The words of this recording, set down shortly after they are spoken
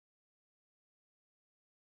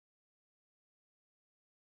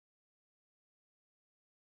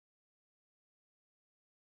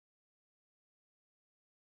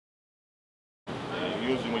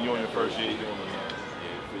usually when you're on your first year,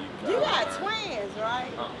 You got twins,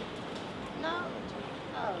 right? No.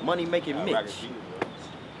 Oh. Money making Mitch.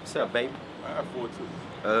 What's up, baby? I got 4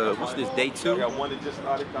 too. What's this, day 2? I got one that just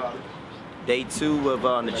started college. Day 2 of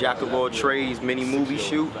the Jack of All Trades mini movie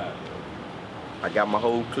shoot. I got my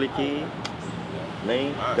whole clique in.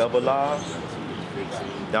 Lane, Double R,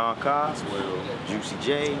 Don Cox, Juicy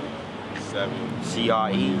J,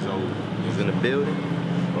 CRE is in the building.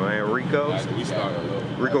 Ryan Rico.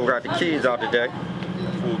 Rico got the kids out today.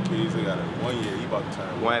 4 kids, they got 1 year, he about to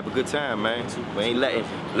turn. Wanna have a good time, man. We ain't letting.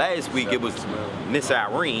 Last week it was Miss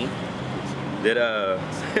Irene that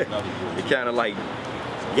it kind of like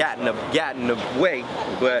got in the way,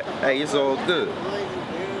 but hey, it's all good.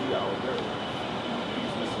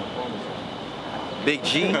 Big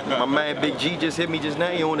G, my man Big G just hit me just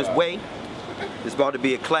now. He on his way. It's about to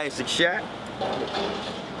be a classic shot.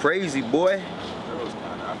 Crazy boy.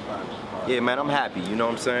 Yeah, man, I'm happy. You know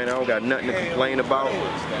what I'm saying? I don't got nothing to complain about.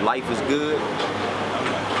 Life is good.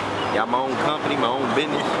 Got my own company, my own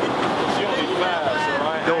business.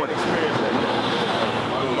 Doing it.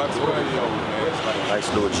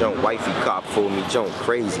 Nice little junk, wifey cop for me, junk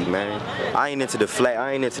crazy, man. I ain't into the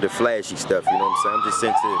flashy stuff, you know what I'm saying? I'm just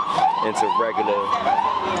into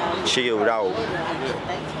regular, chilled out.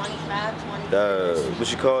 What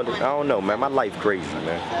you call it? I don't know, man. My life crazy,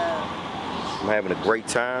 man. I'm having a great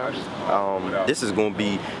time. This is gonna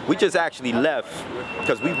be, we just actually left,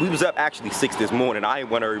 because we was up actually 6 this morning. I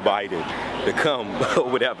didn't want everybody to come or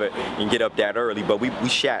whatever and get up that early, but we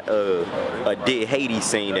shot a Dead Haiti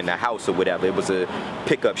scene in the house or whatever. It was a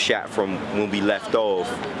pickup shot from when we left off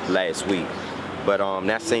last week. But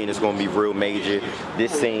that scene is gonna be real major.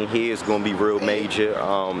 This scene here is gonna be real major.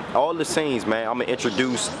 All the scenes, man, I'm gonna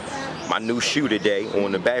introduce my new shoe today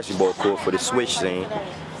on the basketball court for the Switch scene.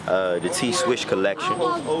 The T-Switch collection.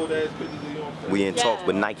 We in talks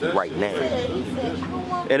with Nike right now.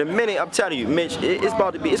 In a minute, I'm telling you, Mitch, it's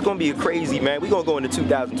gonna be a crazy, man. We gonna go into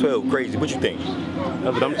 2012 crazy. What you think?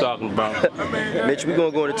 That's what I'm talking about. Mitch, we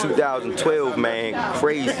gonna go into 2012, man,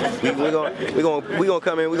 crazy. We gonna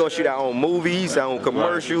come in. We gonna shoot our own movies, our own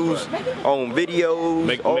commercials, our own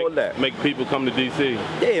videos, all that. Make people come to DC.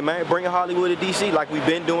 Yeah, man, bring Hollywood to DC like we've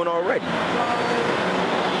been doing already.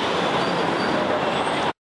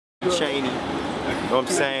 Chaney, you know what I'm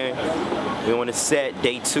saying? We on the set,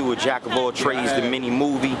 day 2 of Jack of All Trades, the mini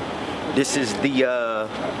movie. This is the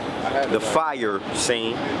fire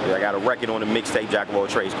scene. I got a record on the mixtape Jack of All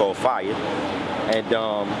Trades called Fire. And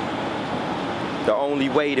the only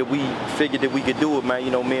way that we figured that we could do it, man,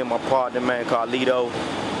 you know, me and my partner, man, called Lito,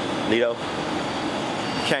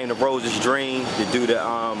 came to Rose's dream to do the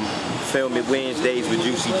Film It Wednesdays with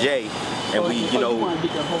Juicy J. And we, you know,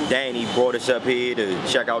 Danny brought us up here to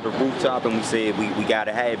check out the rooftop, and we said we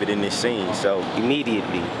gotta have it in this scene. So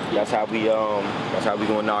immediately, that's how we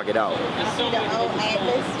gonna knock it out. You see the old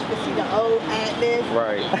Atlas, you see the old Atlas,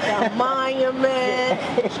 right? The monument.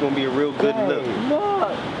 It's gonna be a real good look.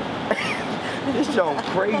 Look, this joint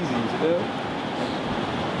crazy, man.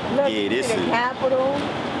 Yeah, this is the Capitol.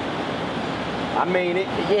 I mean,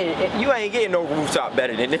 you ain't getting no rooftop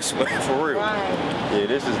better than this one, for real. Right. Yeah,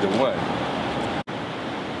 this is the one.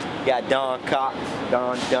 Got Don Cox,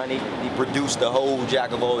 Don Dunny. He produced the whole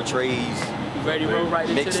Jack of All Trades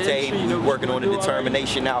mixtape. We're working on the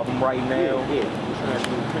Determination album right now. Yeah.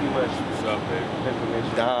 Pretty much. What's up,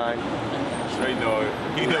 baby? Don. Straight know it.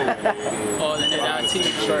 You know what it is. Oh, the NIT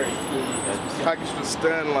shirt. Package for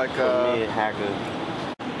Stan like Hacker.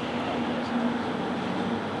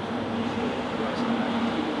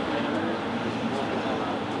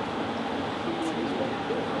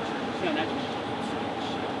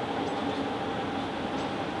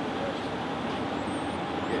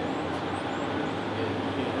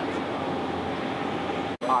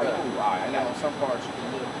 Alright, I know some parts you can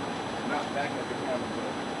look, not back at the camera, but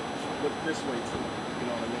look this way too. You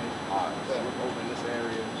know what I mean? Alright, so look over in this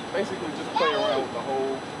area. Basically just play around with the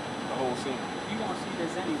whole scene. You won't see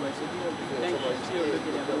this anyway, so you'll think you're still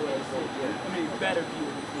looking at the way it's I mean, better view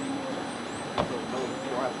of the scene. So you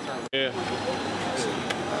don't have to turn. Yeah.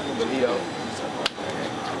 Leo.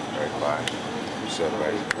 Very quiet. What's up,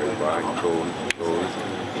 buddy? Everybody cool.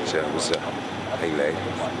 What's up? Hey, lady.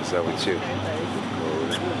 What's up with you?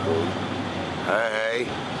 Cool. Hey.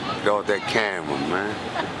 Go with that camera, man.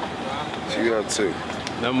 What you up to?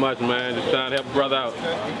 Not much, man. Just trying to help a brother out.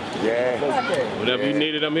 Yeah. Whatever you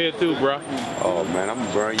needed, I'm here too, bro. Oh, man, I'm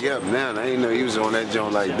gonna burn you up now. I ain't know you was on that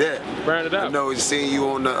joint like that. Burn it up. I know I seen you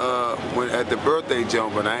on the at the birthday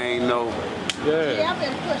joint, but I ain't know. Yeah. I've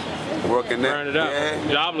been pushing. Working that. Burn it up. Yeah.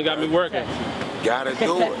 The album got me working. Gotta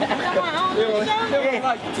do it. Yeah,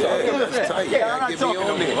 that's tight. You gotta get me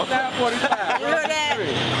on there. You heard that?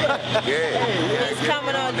 Yeah. He's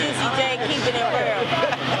coming on Juicy J, keeping it real.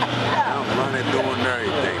 I'm running, doing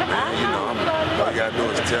everything, man. You know, all you gotta do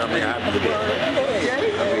is tell me how to do it.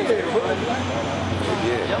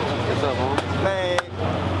 Yeah. What's up, homie? Man.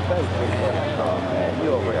 You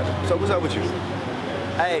over there. So what's up with you?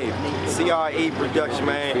 Hey, CRE production,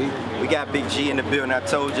 man. We got Big G in the building. I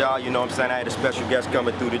told y'all, you know what I'm saying, I had a special guest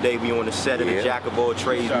coming through today. We on the set of the Jack of All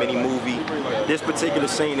Trades mini movie. This particular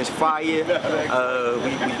scene is fire.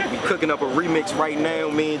 We cooking up a remix right now,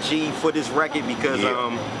 me and G, for this record because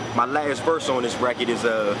my last verse on this record is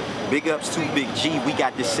big ups to Big G. We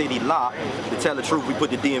got this city locked. To tell the truth, we put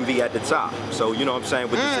the DMV at the top. So, you know what I'm saying,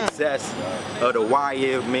 with the success of The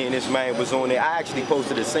Wire, me and this man was on there. I actually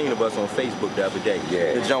posted a scene of us on Facebook the other day.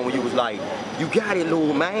 Yeah. The joint when you was like, you got it,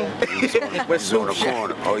 little man. When Snoop on the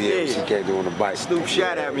corner. Oh yeah, she came doing the bike. Snoop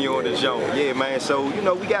shot at me on the joint. Yeah, man. So, you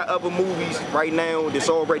know, we got other movies right now that's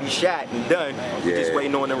already shot and done. We're just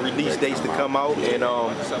waiting on the release dates to come out. And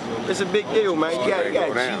it's a big deal, man. You got G,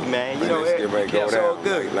 man. You know, it's all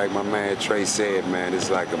good. Like my man Trey said, man, it's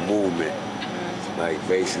like a movement. Like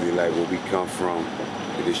basically like where we come from.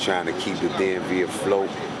 We're just trying to keep the DMV afloat.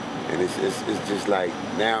 And it's just like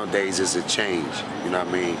nowadays it's a change, you know what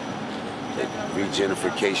I mean?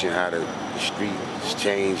 Regentrification, how the street is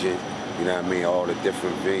changing, you know what I mean? All the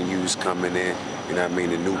different venues coming in, you know what I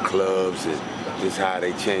mean? The new clubs and just how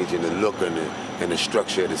they changing the look and the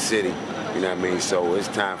structure of the city, you know what I mean? So it's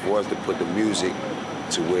time for us to put the music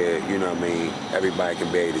to where, you know what I mean, everybody can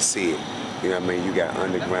be able to see it. You know what I mean? You got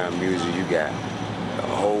underground music, you got the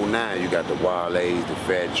whole nine. You got the Wale's, the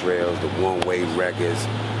Fat Trails, the one-way records,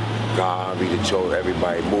 Garvey, the Cho,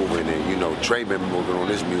 everybody moving. And you know, Trey been moving on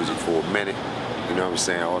this music for a minute. You know what I'm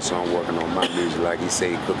saying? Also, I'm working on my music. Like he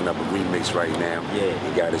said, he cooking up a remix right now. Yeah.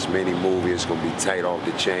 He got his mini movie. It's gonna be tight off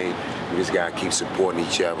the chain. We just gotta keep supporting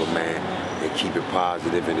each other, man, and keep it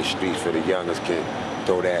positive in the streets for the youngers can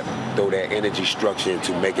throw that energy structure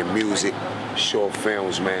into making music, short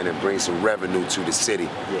films, man, and bring some revenue to the city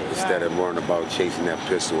instead of worrying about chasing that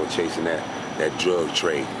pistol or chasing that drug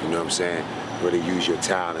trade. You know what I'm saying? Really use your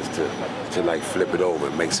talents to like flip it over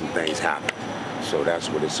and make some things happen. So that's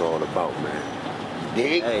what it's all about, man.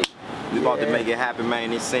 Dig? Hey, we about to make it happen, man.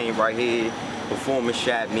 This scene right here, performance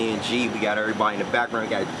shot, me and G. We got everybody in the background.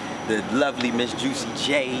 We got the lovely Miss Juicy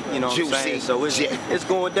J, you know what I'm saying? So it's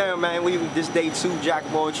going down, man. This day 2, Jack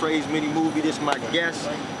of All Trades mini movie. This my guest,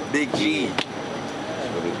 Big G.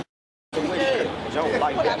 Don't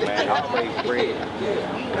like that, man. I already read.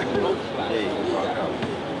 Yeah.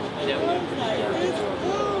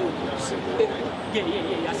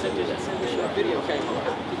 I sent this short video. Okay.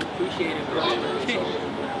 Appreciate it, bro.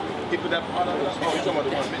 He put that part on us. Oh, you're talking about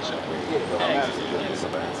the one bitch show.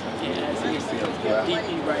 Yeah,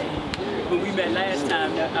 DP right here. When we met last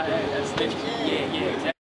time, exactly.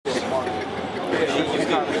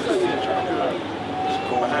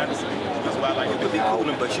 Behind the scenes. That's why I like it. It could be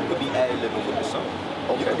cooling, but you could be ad-libbing with the song.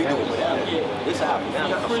 You could be doing whatever. It's how we now.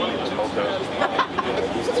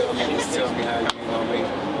 Just tell me how you know what I mean?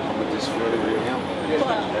 I'ma just feel it with him. You know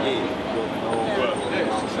what I'm saying?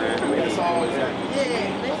 It's always that.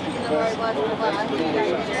 I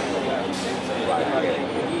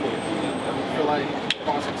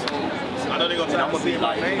know they're gonna tell me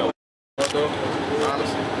like, you know,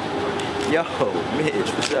 honestly. Yo, Mitch,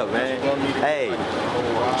 what's up, man? Hey,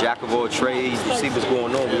 Jack of All Trades. You see what's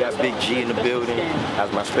going on? We got Big G in the building.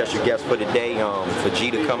 That's my special guest for today. For G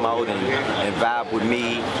to come out and vibe with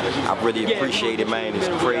me, I really appreciate it, man. It's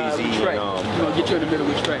crazy. You want to get you in the middle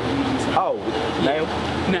with Trey. Oh, now?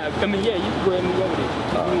 Nah, I mean, yeah, you can go ahead and move over there.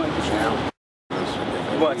 You want to get you out.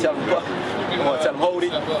 You want to tell him what? You want to tell him hold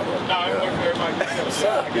it? What's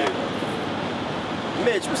up?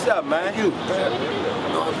 Mitch, what's up, man? You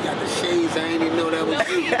got the shades, I ain't even know that was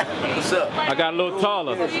you. What's up? I got a little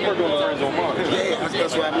taller. Yeah,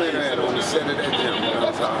 that's why I met her at on the set of that gym. You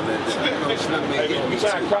know, Slim Man hit me too.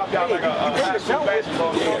 You crop out like a high school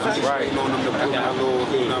basketball. Yeah, I'm just waiting on them to put my little,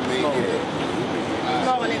 you know what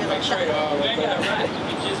I mean? Make sure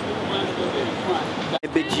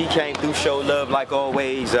Big G came through, show love like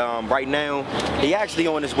always. Right now, he actually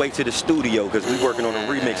on his way to the studio because we working on a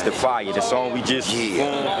remix to Fire, the song we just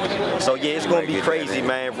formed. So yeah, it's gonna be crazy,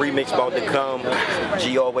 man. Remix about to come.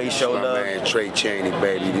 G always show love. My man Trey Chaney,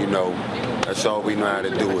 baby, you know, that's all we know how to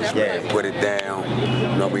do is put it down.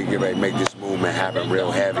 You know, we get ready to make this Movement happen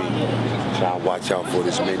real heavy. Try to watch out for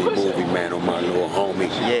this mini movie, man, on my little homie.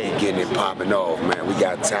 Yeah. Getting it popping off, man. We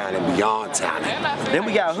got talent beyond talent. Then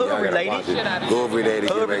we got Hood Related. Hood Related.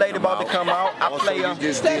 Hood Related about to come out. I also, play you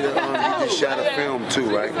just did you just shot a film too,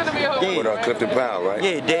 right? Yeah. With Clifton Powell, right?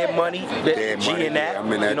 Yeah, Dead Money. Dead G Money. and that. Yeah,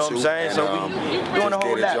 I'm in that you know too. what I'm saying? And, So we doing a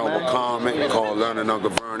whole lot, man. With Carmen called Learning Uncle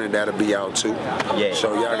Vernon. That'll be out too. Yeah.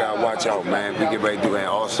 So y'all gotta watch out, man. We get ready to do that.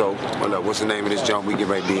 Also, what's the name of this jump? We get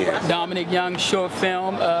ready to be in. Dominic Young short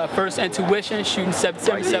film, First Intuition, shooting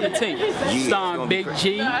September 17th. Yeah. Starring Big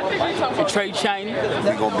G and Trey Chaney.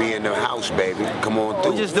 We gonna be in the house, baby. Come on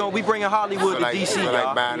through. We bringing Hollywood to DC, y'all.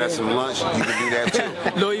 Like buying us some lunch, you can do that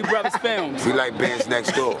too. Loyal Brothers Films. We like bands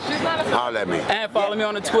next door. Holler at me. And follow me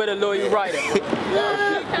on the Twitter, Loyal Writer. Hey,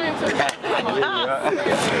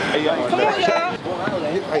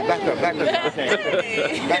 back up.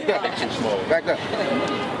 Back up.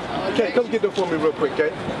 Okay, come get them for me real quick,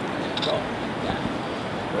 okay?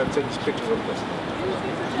 I'm gonna take these pictures of this.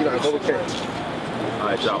 You know, go with Ken. All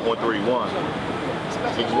right, y'all, 131.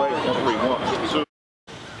 6 way, 131.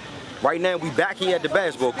 Right now, we back here at the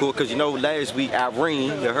basketball court because, you know, last week,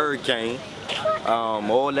 Irene, the hurricane,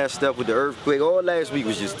 all that stuff with the earthquake, all last week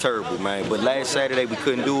was just terrible, man. But last Saturday, we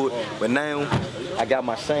couldn't do it. But now, I got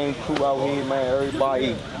my same crew out here, man.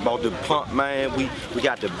 Everybody about to pump, man. We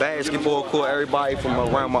got the basketball court. Everybody from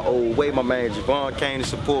around my old way. My man Javon came to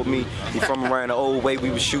support me. He from around the old way. We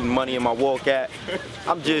was shooting money in my walkout.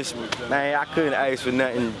 I'm just, man, I couldn't ask for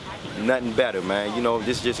nothing better, man. You know,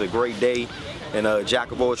 this is just a great day. And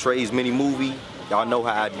Jack of all trades mini movie, y'all know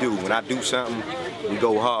how I do. When I do something, we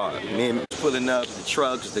go hard. Men pulling up the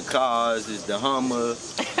trucks, the cars, it's the Hummer.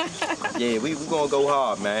 Yeah, we gonna go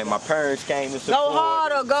hard, man. My parents came to support. Go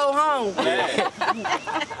hard or go home. Yeah.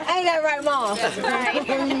 Ain't that right, Mom?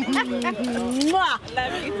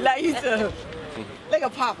 Love you too. Look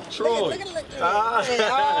at Papa. Troy. Look.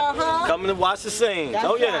 Uh-huh. Coming to watch the scenes. That's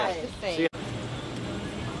Oh yeah. Right.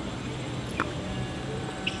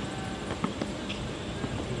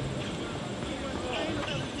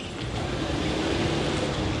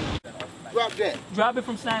 Drop that. Drop it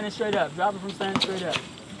from standing straight up. Drop it from standing straight up.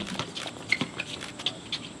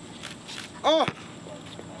 Oh!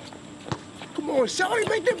 Come on, Shawty,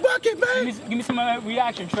 make that bucket, man! Give me some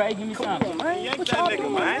reaction, Trey. Give me some. Come on, man. Yank What that y'all nigga,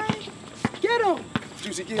 doing, man. Get him!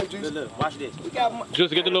 Juicy, get him, Juicy. Look, watch this.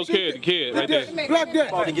 Just get the little kid, right there. Block that.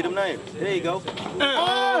 About to get him named. There you go.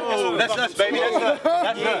 Oh! That's us, baby. That's us.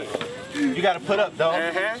 That's us. You gotta put up, dog.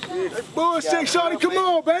 Bullshit, Shawty, come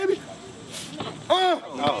on, baby!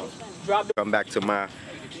 I'm back to my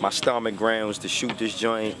stomping grounds to shoot this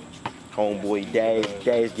joint. Homeboy Dad's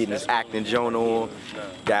getting his acting joint on.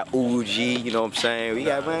 Got Uji, you know what I'm saying? We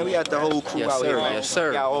got the whole crew out here, man. Yes,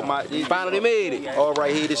 sir. Got all my Finally made it. all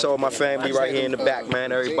right here. This all my family right here in the back,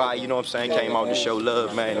 man. Everybody, you know what I'm saying, came out to show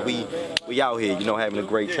love, man. We out here, you know, having a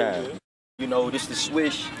great time. You know, this the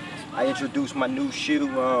Swish. I introduced my new shoe.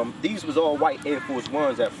 These was all white Air Force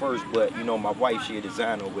Ones at first, but you know, my wife, she a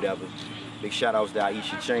designer or whatever. Big shout outs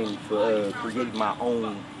to Chaney for creating my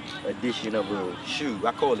own edition of a shoe.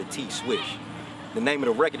 I call it T-Swish. The name of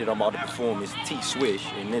the record that I'm about to perform is T-Swish,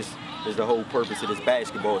 and this is the whole purpose of this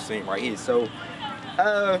basketball scene right here. So,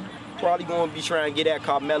 probably gonna be trying to get at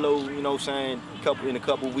Carmelo, you know what I'm saying, in a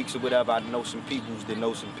couple weeks or whatever. I know some peoples that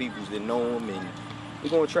know him, and we're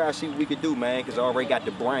gonna try to see what we can do, man, because I already got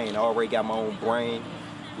the brain. I already got my own brain,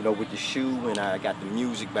 you know, with the shoe, and I got the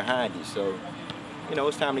music behind it. So, you know,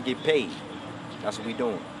 it's time to get paid. That's what we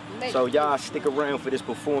doing. So y'all stick around for this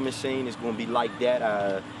performance scene. It's gonna be like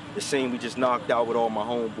that. The scene we just knocked out with all my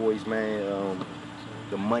homeboys, man.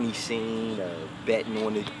 The money scene, betting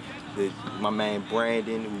on my man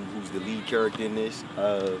Brandon, who's the lead character in this.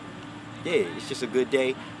 Yeah, it's just a good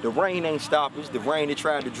day. The rain ain't stopping us. The rain, it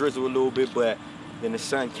tried to drizzle a little bit, but then the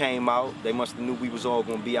sun came out. They must have knew we was all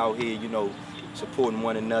gonna be out here, you know, supporting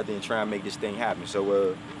one another and trying to make this thing happen.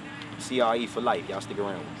 So CRE for life. Y'all stick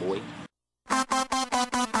around, boy.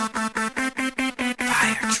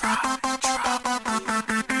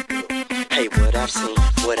 Hey, what I've seen,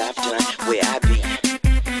 what I've done, where I be.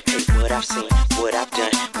 Hey, what I've seen, what I've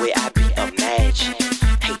done, where I be. Imagine,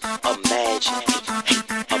 hey, imagine,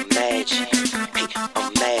 hey, imagine, hey,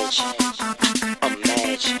 imagine,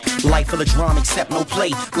 imagine. Life full of drama except no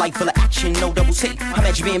play. Life full of action, no double take.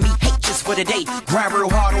 Imagine being me, hate just for the day. Grind real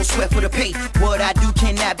hard, don't sweat for the pay. What I do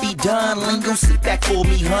cannot be done. Lingo, sit back for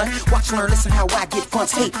me, hun. Watch, learn, listen how I get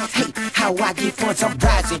funds. Hey, how I get funds, I'm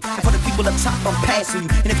rising. And for the people up top, I'm passing you.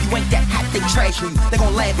 And if you ain't that hot, they trashing you. They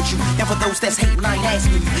gon' laugh at you. And for those that's hating, I ain't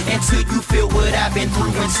asking you. Until you feel what I've been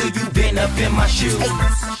through, until you been up in my shoes.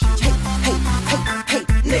 Hey, Hey, hey, hey,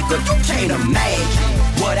 nigga, you can't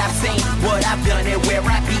imagine what I've seen, what I've done, and where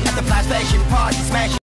I be at the flash fashion party smashing.